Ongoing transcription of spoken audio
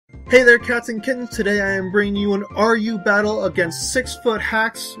Hey there, cats and kittens. Today I am bringing you an RU battle against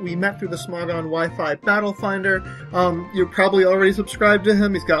 6fthax. We met through the Smogon Wi-Fi Battle Finder. You're probably already subscribed to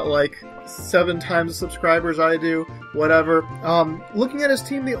him. He's got like 7 times the subscribers I do, whatever. Looking at his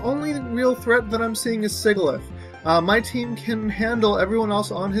team, the only real threat that I'm seeing is Sigilyph. My team can handle everyone else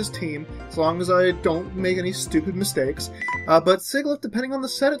on his team, as long as I don't make any stupid mistakes. But Sigilyph, depending on the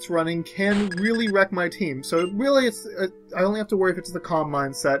set it's running, can really wreck my team. So really, I only have to worry if it's the Calm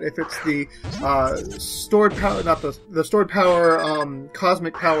Mind set. If it's the stored power, not the stored power,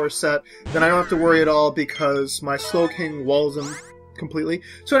 cosmic power set, then I don't have to worry at all because my Slowking walls him completely.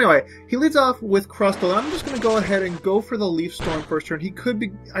 So anyway, he leads off with Crustle, and I'm just going to go ahead and go for the Leaf Storm first turn. He could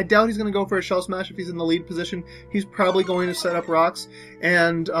be, I doubt he's going to go for a Shell Smash if he's in the lead position. He's probably going to set up rocks,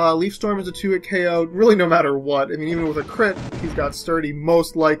 and Leaf Storm is a 2-hit KO, really no matter what. I mean, even with a crit, he's got Sturdy,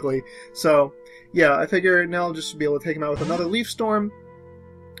 most likely. So, yeah, I figure now I'll just be able to take him out with another Leaf Storm.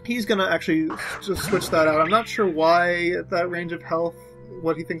 He's going to actually just switch that out. I'm not sure why at that range of health,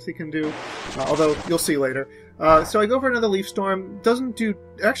 what he thinks he can do, although you'll see later. So I go for another Leaf Storm.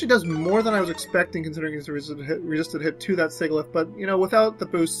 Actually does more than I was expecting, considering it's a resisted hit to that Sigilyph, but, you know, without the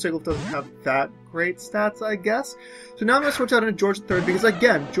boost, Sigilyph doesn't have that great stats, I guess. So now I'm going to switch out into George III, because,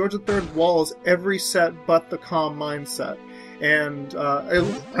 again, George III walls every set but the Calm Mind set. And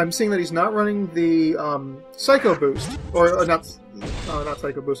I'm seeing that he's not running the Psycho Boost, or not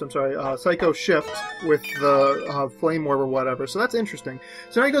Psycho Boost, I'm sorry, Psycho Shift with the Flame Orb or whatever, so that's interesting.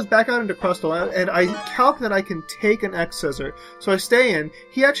 So now he goes back out into Crustle, and I calc that I can take an X-Scissor, so I stay in.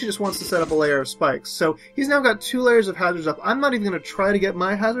 He actually just wants to set up a layer of spikes, so he's now got 2 layers of hazards up. I'm not even going to try to get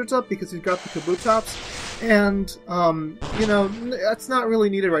my hazards up because he's got the Kabutops, and, you know, that's not really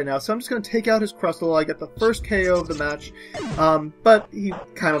needed right now, so I'm just going to take out his Crustle. I get the first KO of the match, but he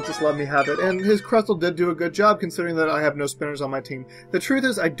kind of just let me have it, and his Crustle did do a good job considering that I have no spinners on my team. The truth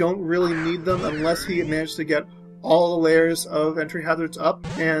is, I don't really need them unless he managed to get all the layers of entry hazards up,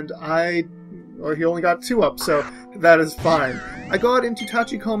 and he only got 2 up, so that is fine. I go out into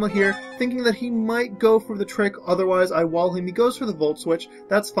Tachikoma here, thinking that he might go for the trick, otherwise I wall him. He goes for the Volt Switch,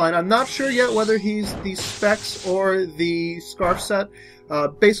 that's fine. I'm not sure yet whether he's the Specs or the Scarf set,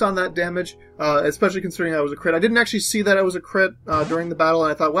 based on that damage, especially considering that was a crit. I didn't actually see that it was a crit during the battle,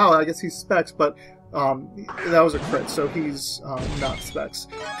 and I thought, wow, I guess he's Specs, but that was a crit, so he's not Specs.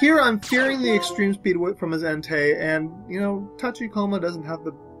 Here I'm fearing the extreme speed from his Entei, and, you know, Tachikoma doesn't have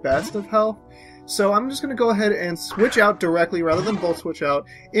the best of health, so I'm just going to go ahead and switch out directly, rather than Volt Switch out,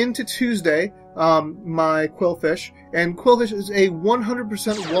 into Tuesday, my Qwilfish, and Qwilfish is a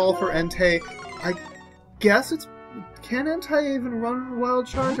 100% wall for Entei. I guess can Entei even run Wild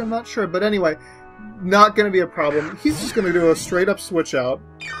Charge? I'm not sure, but anyway, not going to be a problem. He's just going to do a straight up switch out,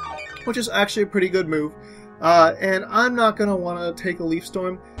 which is actually a pretty good move, and I'm not going to want to take a Leaf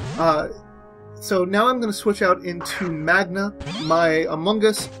Storm, so now I'm going to switch out into Magna, my Among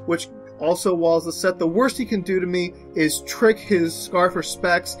Us, which also walls the set. The worst he can do to me is trick his Scarf or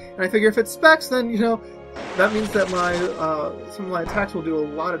Specs, and I figure if it's Specs, then, you know, that means that some of my attacks will do a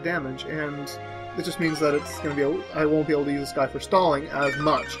lot of damage, and it just means that it's going to be I won't be able to use this guy for stalling as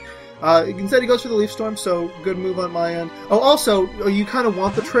much. Instead he goes for the Leaf Storm, so good move on my end. Oh, also, you kind of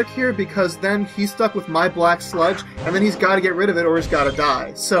want the trick here, because then he's stuck with my Black Sludge, and then he's got to get rid of it or he's got to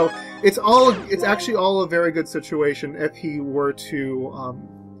die. So it's actually all a very good situation if he were to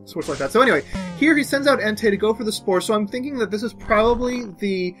switch like that. So anyway, here he sends out Entei to go for the Spore, so I'm thinking that this is probably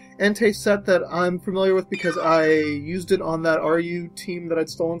the Entei set that I'm familiar with because I used it on that RU team that I'd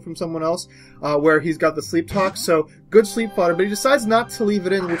stolen from someone else, where he's got the Sleep Talk, so good sleep fodder, but he decides not to leave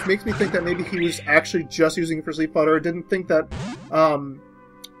it in, which makes me think that maybe he was actually just using it for sleep fodder, or didn't think that,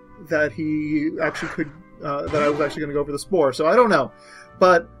 that he actually could, that I was actually going to go for the Spore, so I don't know.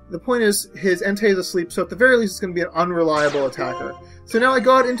 But the point is, his Entei is asleep, so at the very least it's going to be an unreliable attacker. So now I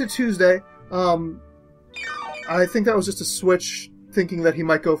go out into Tuesday. I think that was just a switch, thinking that he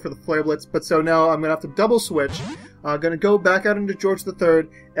might go for the Flare Blitz, but so now I'm going to have to double switch. I'm going to go back out into George III,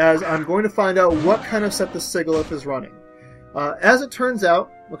 as I'm going to find out what kind of set the Sigilyph is running. As it turns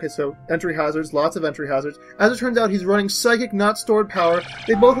out, okay, so entry hazards, lots of entry hazards. As it turns out, he's running Psychic, not Stored Power.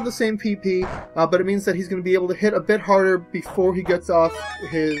 They both have the same PP, but it means that he's going to be able to hit a bit harder before he gets off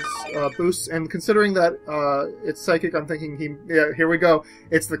his boosts. And considering that it's Psychic, I'm thinking yeah, here we go.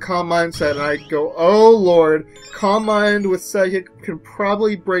 It's the Calm Mind set, and I go, oh lord, Calm Mind with Psychic can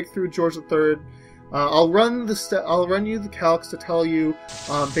probably break through George III. I'll run you the calcs to tell you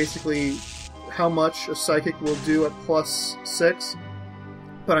basically how much a Psychic will do at +6,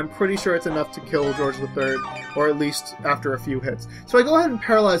 but I'm pretty sure it's enough to kill George III, or at least after a few hits. So I go ahead and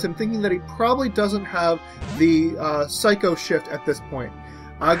paralyze him, thinking that he probably doesn't have the Psycho Shift at this point.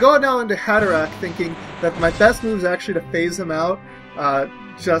 I go now into Hatterack thinking that my best move is actually to phase him out.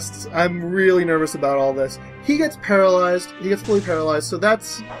 I'm really nervous about all this. He gets paralyzed. He gets fully paralyzed, so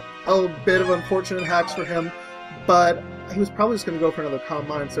that's a bit of unfortunate hacks for him. But he was probably just going to go for another Calm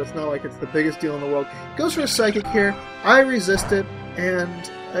Mind, so it's not like it's the biggest deal in the world. Goes for a Psychic here. I resist it,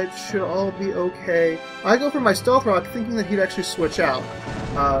 and it should all be okay. I go for my Stealth Rock thinking that he'd actually switch out.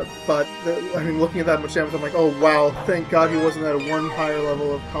 Looking at that much damage, I'm like, oh wow, thank God he wasn't at a one higher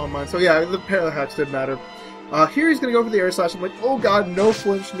level of Calm Mind. So yeah, the pair of hacks did matter. Here he's going to go for the Air Slash. I'm like, oh god, no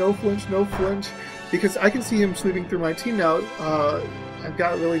flinch, no flinch, no flinch. Because I can see him sweeping through my team now. I've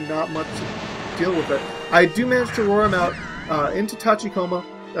got really not much to deal with it. I do manage to roar him out into Tachikoma,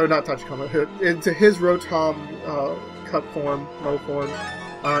 or not Tachikoma, into his Rotom cut form, Mo form,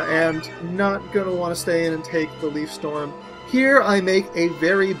 and not going to want to stay in and take the Leaf Storm. Here I make a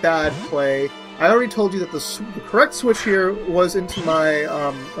very bad play. I already told you that the correct switch here was into my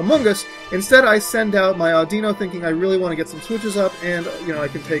Among Us. Instead, I send out my Audino thinking I really want to get some switches up and, I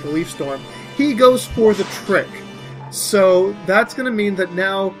can take a Leaf Storm. He goes for the trick. So that's going to mean that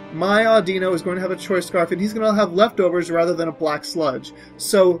now my Audino is going to have a Choice Scarf and he's going to have leftovers rather than a Black Sludge.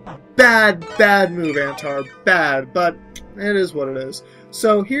 So bad move, Antar. Bad, but it is what it is.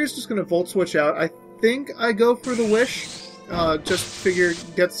 So here's just going to Volt Switch out. I think I go for the Wish. Just figure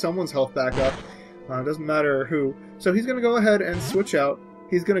get someone's health back up. Doesn't matter who. So he's going to go ahead and switch out.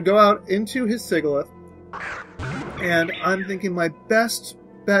 He's going to go out into his Sigilyph. And I'm thinking my best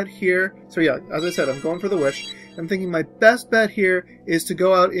bet here... So yeah, as I said, I'm going for the Wish. I'm thinking my best bet here is to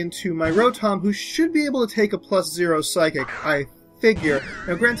go out into my Rotom, who should be able to take a +0 Psychic, I figure.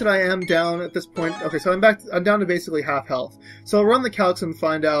 Now granted, I am down at this point. Okay, so I'm down to basically half health. So I'll run the calcs and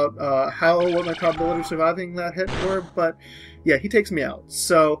find out what my probability of surviving that hit were, but yeah, he takes me out.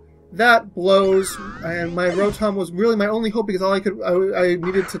 So that blows, and my Rotom was really my only hope because all I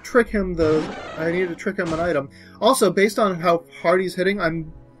needed to trick him an item. Also, based on how hard he's hitting,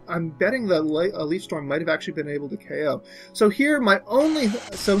 I'm betting that a Leaf Storm might have actually been able to KO. So here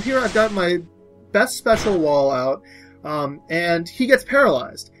I've got my best special wall out, and he gets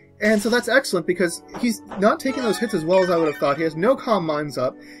paralyzed. And so that's excellent because he's not taking those hits as well as I would have thought. He has no Calm Minds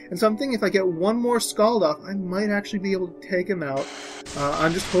up. And so I'm thinking if I get one more Scald off, I might actually be able to take him out.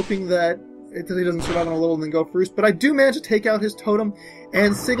 I'm just hoping that he doesn't survive on a little and then go for Roost. But I do manage to take out his Totem,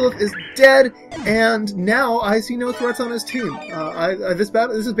 and Sigilyph is dead, and now I see no threats on his team. This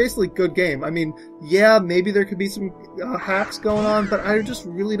is basically a good game. I mean, yeah, maybe there could be some hacks going on, but I just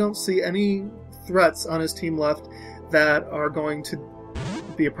really don't see any threats on his team left that are going to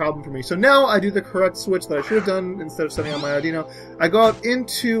be a problem for me. So now I do the correct switch that I should have done instead of sending out my Audino. I go out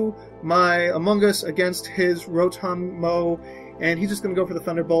into my Among Us against his Rotom Mo, and he's just going to go for the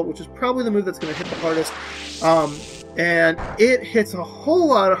Thunderbolt, which is probably the move that's going to hit the hardest. And it hits a whole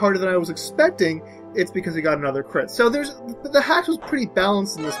lot harder than I was expecting. It's because he got another crit. So the hacks was pretty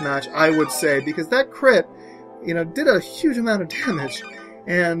balanced in this match, I would say, because that crit, did a huge amount of damage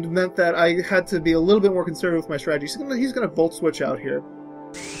and meant that I had to be a little bit more conservative with my strategy. So he's going to Volt Switch out here.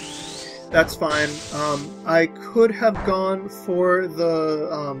 That's fine. I could have gone for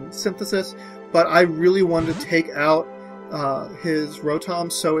the Synthesis, but I really wanted to take out his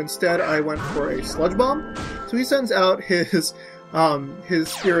Rotom, so instead I went for a Sludge Bomb. So he sends out his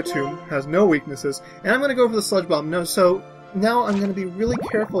Spiritomb, has no weaknesses, and I'm going to go for the Sludge Bomb. No, so now I'm going to be really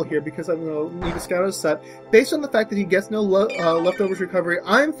careful here because I'm going to need to scout his set. Based on the fact that he gets no leftovers recovery,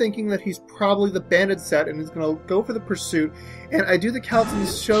 I'm thinking that he's probably the Banded set and he's going to go for the Pursuit. And I do the calcs and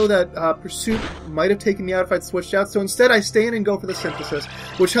show that Pursuit might have taken me out if I'd switched out. So instead I stay in and go for the Synthesis,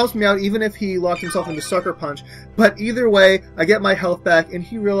 which helps me out even if he locked himself into Sucker Punch. But either way, I get my health back and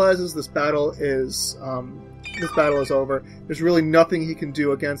he realizes this battle is over. There's really nothing he can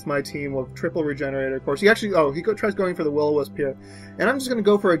do against my team of triple regenerator. Of course, he tries going for the Will-O-Wisp here, and I'm just going to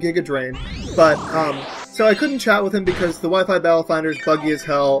go for a Giga Drain. But so I couldn't chat with him because the Wi-Fi Battle Finder is buggy as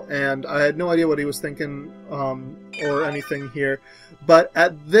hell, and I had no idea what he was thinking or anything here. But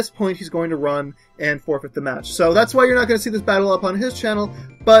at this point, he's going to run and forfeit the match. So that's why you're not going to see this battle up on his channel.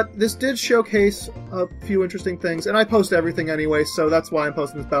 But this did showcase a few interesting things, and I post everything anyway, so that's why I'm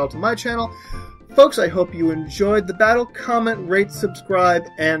posting this battle to my channel. Folks, I hope you enjoyed the battle. Comment, rate, subscribe,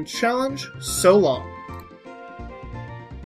 and challenge. So long.